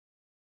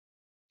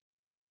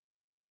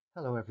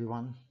Hello,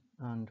 everyone,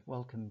 and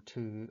welcome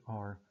to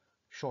our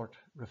short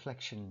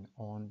reflection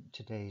on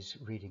today's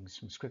readings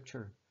from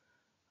Scripture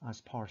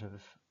as part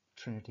of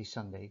Trinity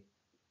Sunday.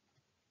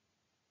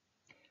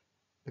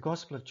 The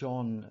Gospel of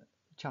John,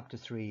 chapter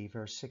 3,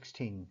 verse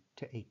 16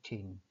 to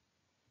 18,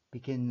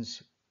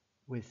 begins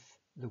with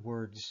the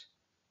words,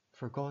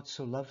 "For God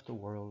so loved the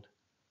world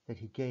that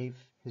he gave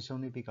his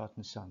only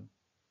begotten Son,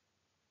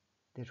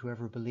 that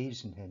whoever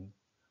believes in him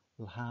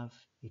will have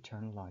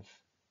eternal life."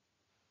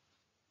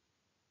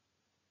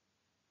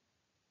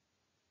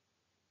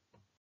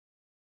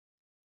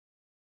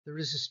 There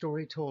is a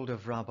story told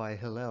of Rabbi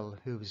Hillel,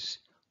 who was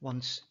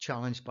once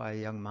challenged by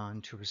a young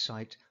man to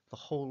recite the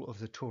whole of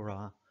the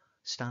Torah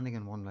standing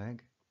on one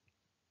leg.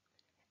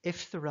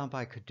 If the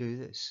rabbi could do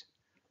this,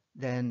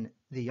 then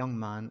the young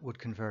man would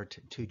convert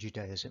to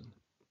Judaism.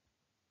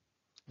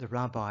 The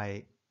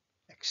rabbi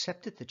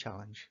accepted the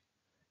challenge.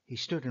 He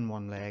stood on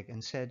one leg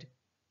and said,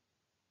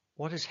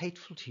 "What is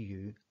hateful to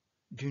you,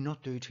 do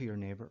not do to your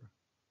neighbor.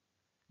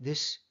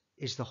 This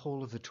is the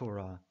whole of the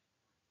Torah.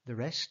 The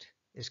rest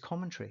is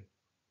commentary.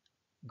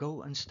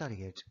 Go and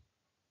study it."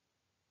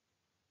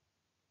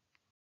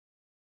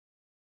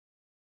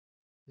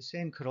 The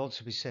same could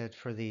also be said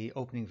for the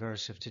opening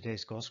verse of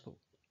today's Gospel.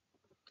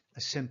 A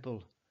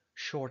simple,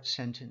 short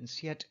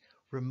sentence, yet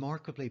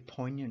remarkably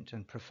poignant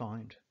and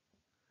profound.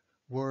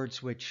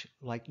 Words which,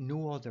 like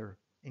no other,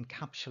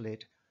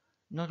 encapsulate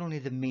not only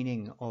the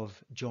meaning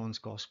of John's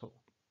Gospel,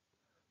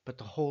 but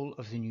the whole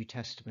of the New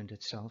Testament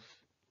itself.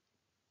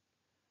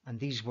 And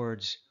these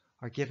words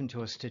are given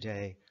to us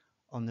today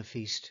on the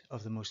Feast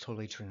of the Most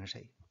Holy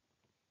Trinity.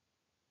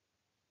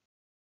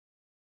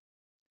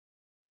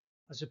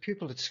 As a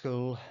pupil at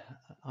school,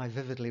 I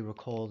vividly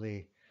recall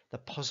the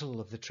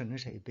puzzle of the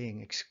Trinity being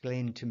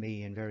explained to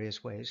me in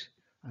various ways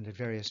and at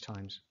various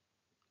times.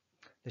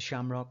 The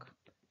shamrock,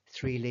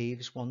 3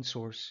 leaves, 1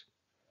 source.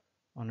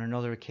 On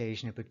another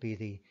occasion, it would be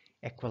the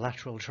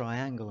equilateral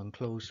triangle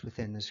enclosed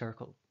within the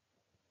circle.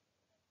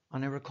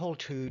 And I recall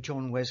too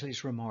John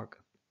Wesley's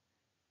remark,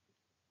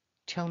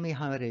 "Tell me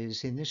how it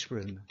is in this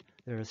room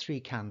there are 3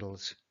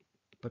 candles,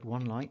 but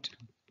 1 light,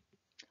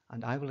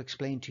 and I will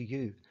explain to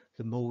you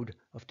the mode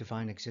of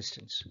divine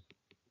existence."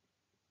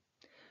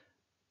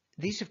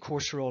 These, of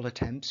course, are all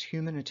attempts,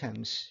 human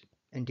attempts,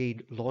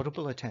 indeed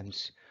laudable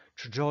attempts,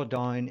 to draw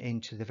down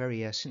into the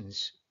very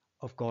essence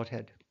of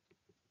Godhead.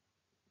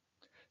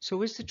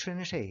 So is the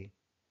Trinity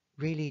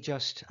really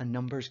just a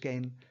numbers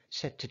game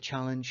set to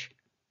challenge,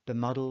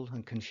 bemuddle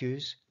and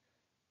confuse?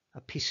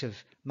 A piece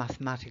of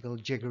mathematical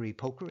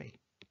jiggery-pokery?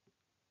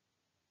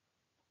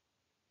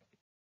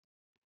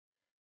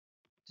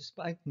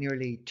 Despite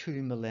nearly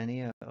 2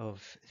 millennia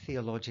of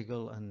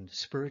theological and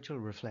spiritual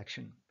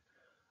reflection,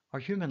 our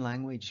human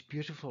language,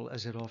 beautiful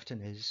as it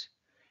often is,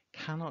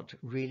 cannot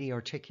really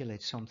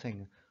articulate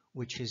something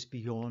which is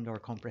beyond our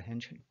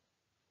comprehension.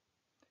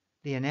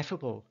 The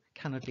ineffable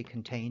cannot be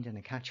contained in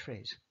a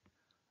catchphrase,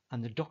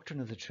 and the doctrine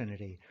of the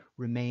Trinity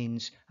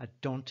remains a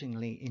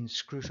dauntingly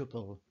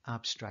inscrutable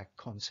abstract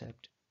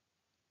concept.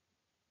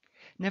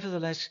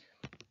 Nevertheless,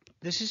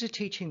 this is a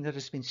teaching that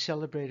has been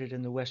celebrated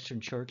in the Western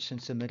Church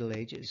since the Middle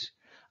Ages,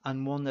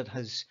 and one that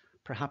has,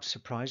 perhaps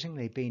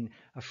surprisingly, been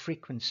a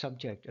frequent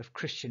subject of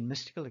Christian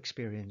mystical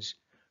experience,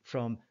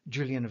 from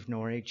Julian of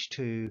Norwich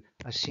to,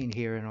 as seen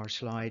here in our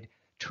slide,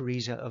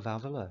 Teresa of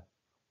Avila.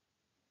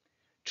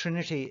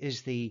 Trinity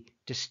is the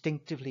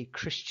distinctively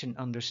Christian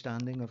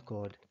understanding of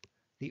God,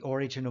 the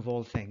origin of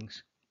all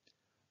things.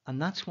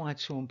 And that's why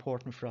it's so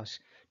important for us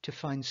to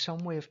find some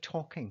way of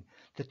talking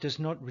that does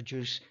not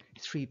reduce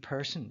 3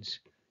 persons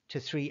to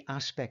 3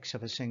 aspects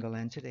of a single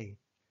entity,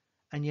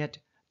 and yet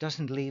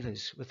doesn't leave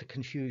us with the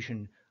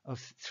confusion of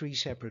 3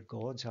 separate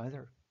gods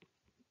either.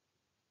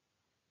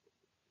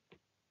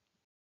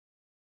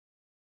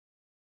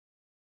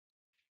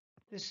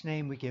 This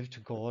name we give to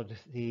God,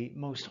 the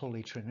Most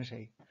Holy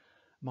Trinity,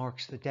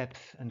 marks the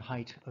depth and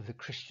height of the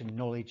Christian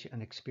knowledge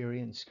and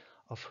experience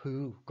of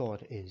who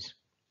God is.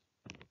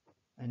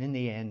 And in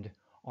the end,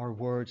 our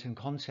words and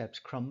concepts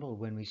crumble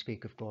when we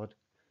speak of God.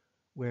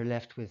 We're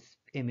left with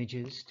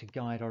images to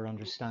guide our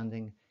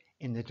understanding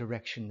in the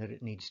direction that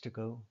it needs to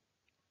go.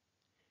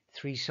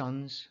 3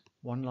 suns,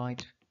 1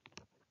 light,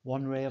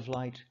 1 ray of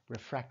light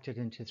refracted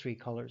into 3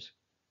 colors,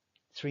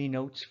 3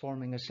 notes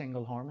forming a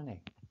single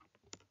harmony.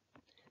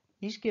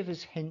 These give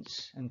us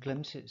hints and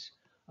glimpses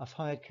of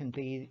how it can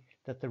be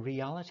that the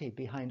reality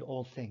behind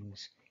all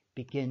things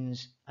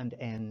begins and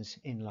ends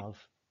in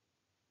love.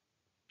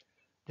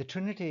 The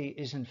Trinity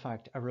is in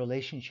fact a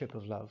relationship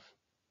of love,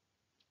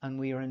 and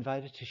we are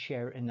invited to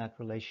share in that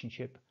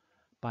relationship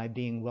by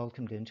being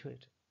welcomed into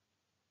it.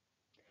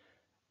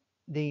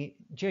 The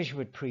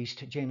Jesuit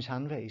priest James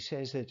Hanvey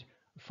says that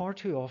far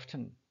too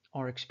often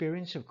our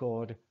experience of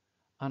God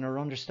and our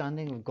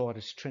understanding of God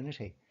as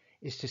Trinity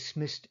is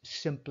dismissed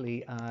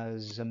simply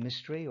as a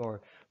mystery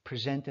or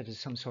presented as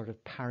some sort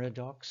of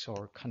paradox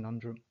or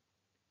conundrum.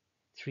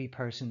 3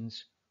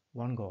 persons,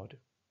 1 God.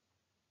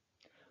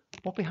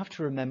 What we have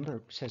to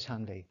remember, says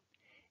Hanvey,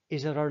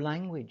 is that our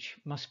language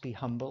must be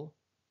humble,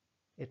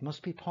 it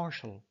must be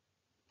partial,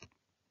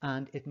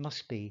 and it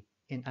must be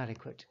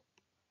inadequate.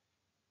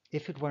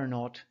 If it were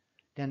not,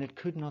 then it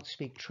could not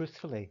speak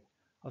truthfully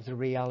of the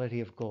reality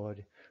of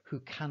God, who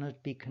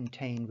cannot be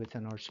contained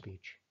within our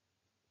speech.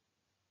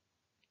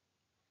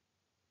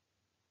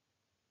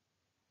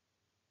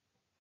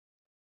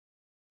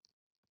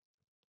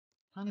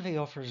 Handley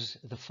offers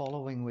the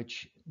following,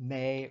 which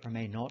may or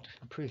may not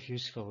prove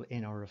useful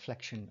in our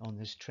reflection on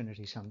this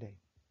Trinity Sunday.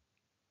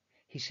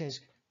 He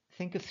says,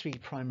 think of three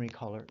primary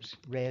colours,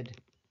 red,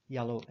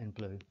 yellow and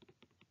blue.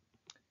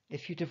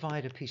 If you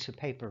divide a piece of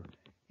paper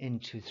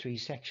into three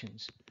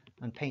sections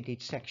and paint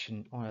each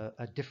section on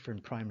a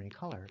different primary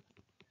colour,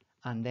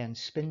 and then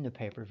spin the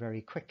paper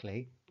very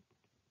quickly,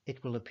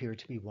 it will appear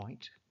to be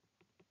white.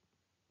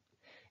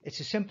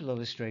 It's a simple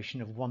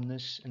illustration of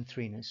oneness and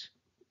threeness.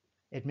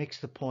 It makes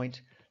the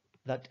point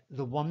that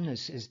the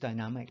oneness is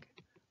dynamic,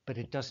 but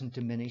it doesn't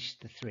diminish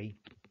the three.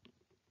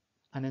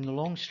 And in the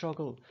long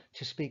struggle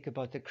to speak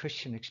about the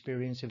Christian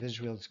experience of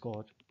Israel's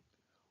God,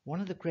 one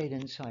of the great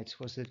insights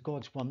was that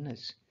God's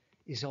oneness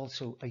is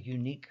also a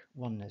unique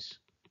oneness.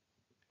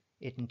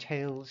 It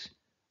entails,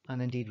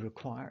 and indeed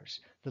requires,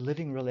 the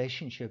living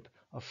relationship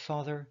of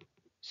Father,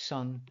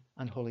 Son,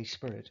 and Holy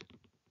Spirit.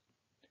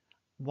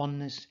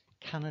 Oneness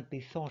cannot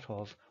be thought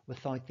of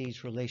without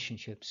these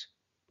relationships,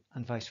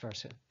 and vice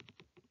versa.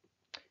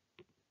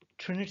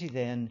 Trinity,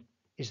 then,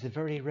 is the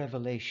very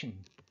revelation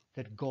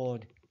that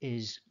God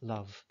is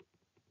love.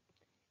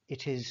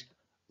 It is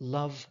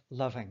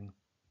love-loving,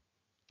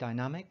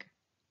 dynamic,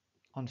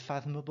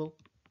 unfathomable,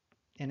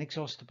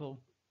 inexhaustible,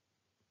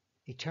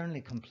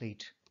 eternally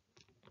complete,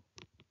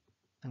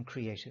 and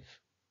creative.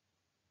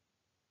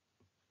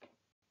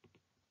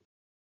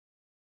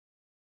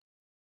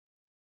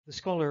 The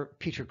scholar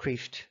Peter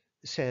Kreeft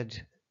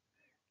said,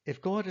 if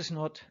God is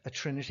not a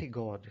Trinity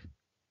God,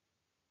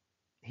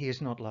 he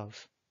is not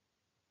love.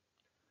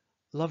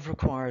 Love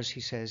requires,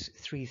 he says,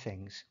 three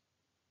things.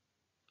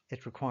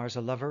 It requires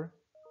a lover,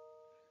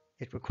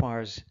 it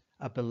requires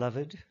a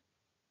beloved,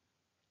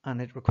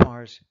 and it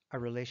requires a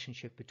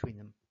relationship between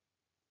them.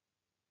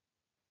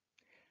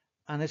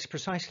 And it's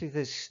precisely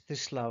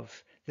this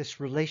love, this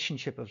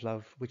relationship of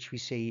love, which we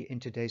see in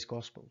today's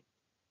gospel.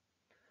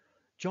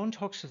 John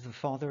talks of the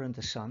Father and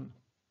the Son.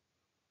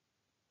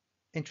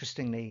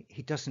 Interestingly,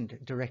 he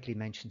doesn't directly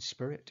mention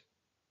Spirit.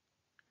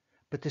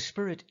 But the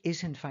Spirit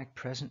is in fact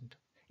present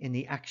in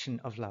the action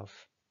of love.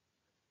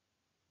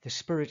 The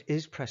Spirit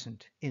is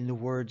present in the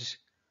words,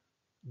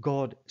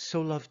 God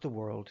so loved the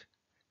world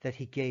that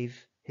he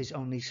gave his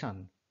only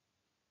Son.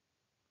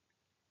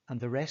 And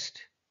the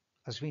rest,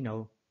 as we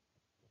know,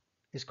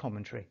 is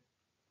commentary.